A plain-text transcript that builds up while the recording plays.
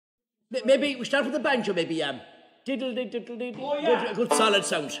Maybe we start with the banjo, maybe. Diddle, diddle, diddle. Oh, yeah. Good solid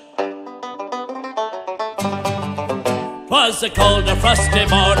sound. 'Twas a cold and frosty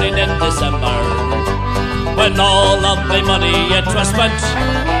morning in December, when all of my money it was spent.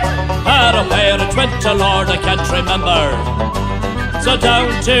 Had a where it went to, Lord, I can't remember. So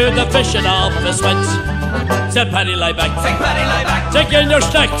down to the fishing office went. Said Paddy, lie back. Take Paddy, lie back. Take in your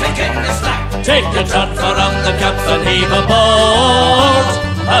snack. Take in the slack. Take your turn for on the captain, heave aboard.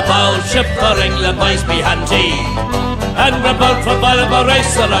 About ship for England, boys, be handy. And we're bound for Ballaba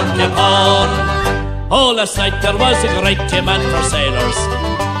race around Cape Horn. Oh, last night there was a great demand for sailors,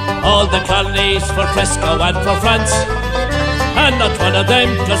 all the colonies for Frisco and for France. And not one of them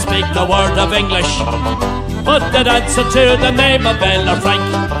could speak a word of English, but they'd answer to the name of Bell or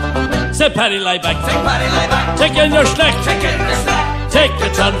Frank. Say Paddy, lie back. Take Paddy, lie back. Take in your snack. Take in the slack. Take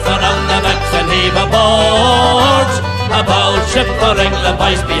your turn for on the back and heave aboard. About ship for England,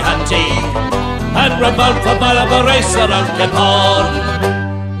 boys, be handy. And we're bound for Ballaba race around Cape Horn.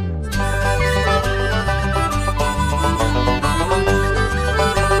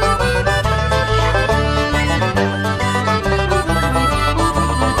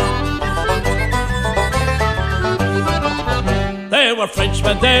 They were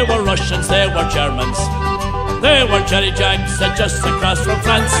Frenchmen, they were Russians, they were Germans, they were Jerry Jacks and just across from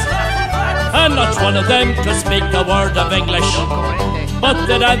France. And not one of them could speak a word of English, but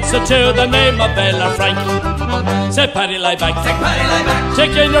they'd answer to the name of Bell or Frank. Say Paddy, lie back. Take Paddy, lie back.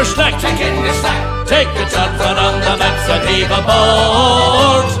 Take in your snack. Take in the slack. Take your turn for on the maps and heave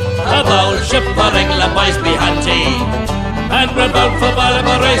aboard. About ship for England, boys, be handy. And we're bound for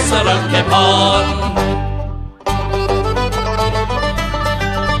Ballaba race around Cape Horn.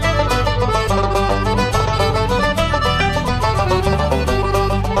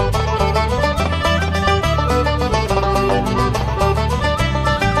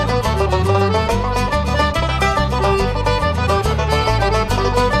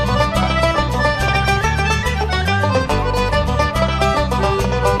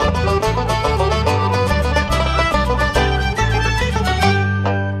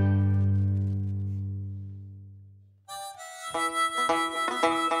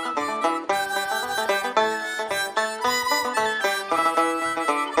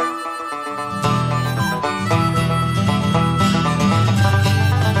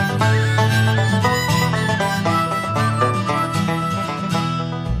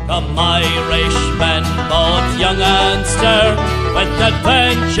 Come Irishmen, both young and stern, with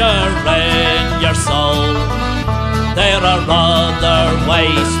adventure in your soul. There are other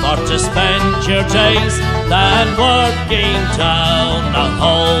ways for to spend your days than working down a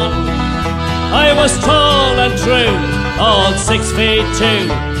hole. I was tall and true, all 6 feet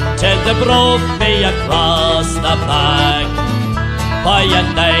 2, till they broke me across the back. By a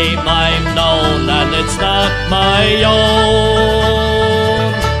name I'm known and it's not my own,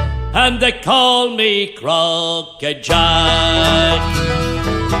 and they call me Crooked Jack.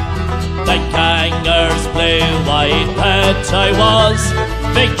 The ganger's blue-white pet I was,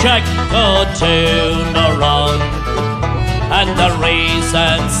 Big Jack could do no wrong. And the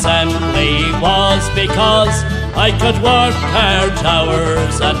reason simply was because I could work hard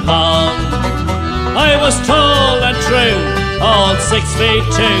hours and long. I was tall and true, all 6 feet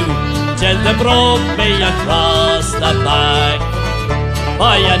 2, till they broke me across the back.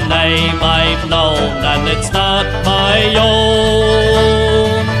 By a name I'm known and it's not my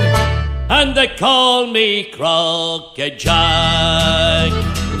own, and they call me Crooked Jack.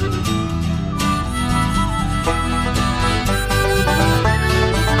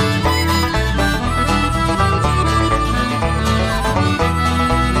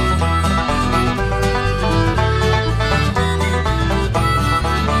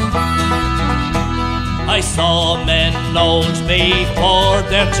 I saw men old before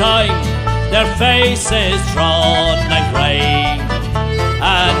their time, their faces drawn and grey,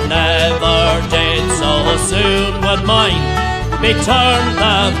 and never did so soon would mine be turned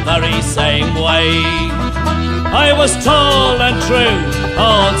the very same way. I was tall and true,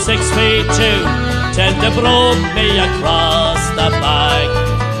 all 6 feet 2, till they broke me across the back.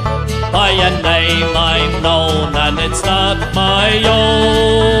 By a name I'm known and it's not my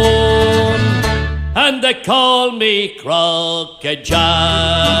own, and they call me Crooked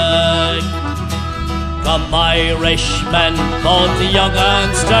Jack. Come Irishmen, both young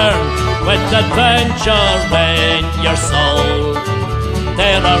and stern, with adventure in your soul.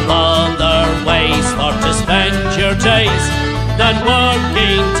 There are other ways for to spend your days than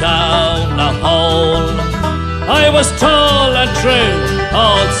working down a hole. I was tall and true,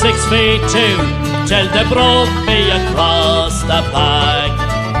 all 6 feet 2, till they broke me across the back.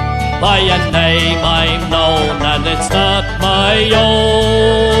 by a name I'm known, and it's not my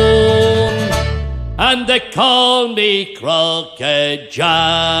own. And they call me Crooked Jack.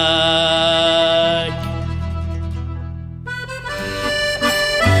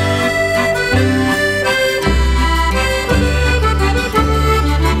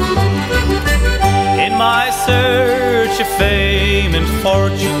 In my search of fame and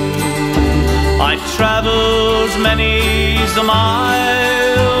fortune, I've travelled many's a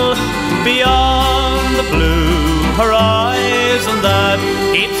mile beyond the blue horizon that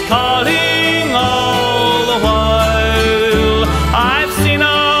keeps calling all the while. I've seen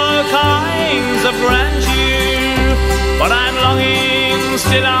all kinds of grandeur, but I'm longing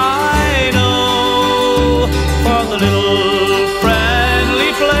still, I know, for the little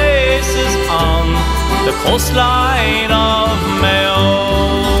friendly places on the coastline of Mayo.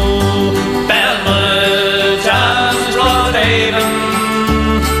 Belmont and Broadhaven,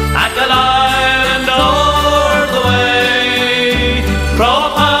 Achill Island o'er the way,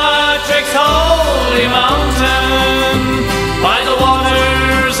 Crowpatrick's holy mountain, by the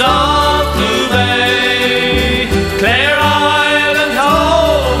waters of Blue Bay, Clare Island,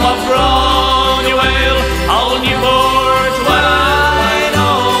 home of Browniewale, Old Newport, well I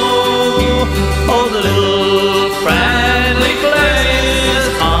know, oh the little friendly place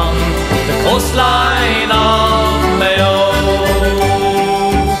on the coastline of Mayo.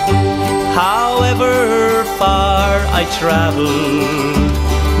 However far I travelled,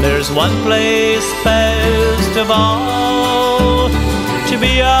 there's one place best of all. To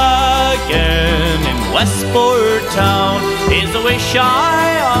be again in Westport town is the wish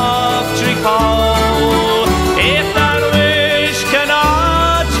I oft recall. If that wish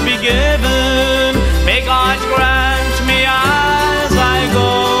cannot be given, may God grant me as I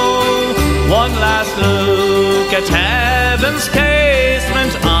go one last look at heaven's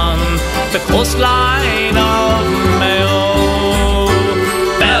casement on the coastline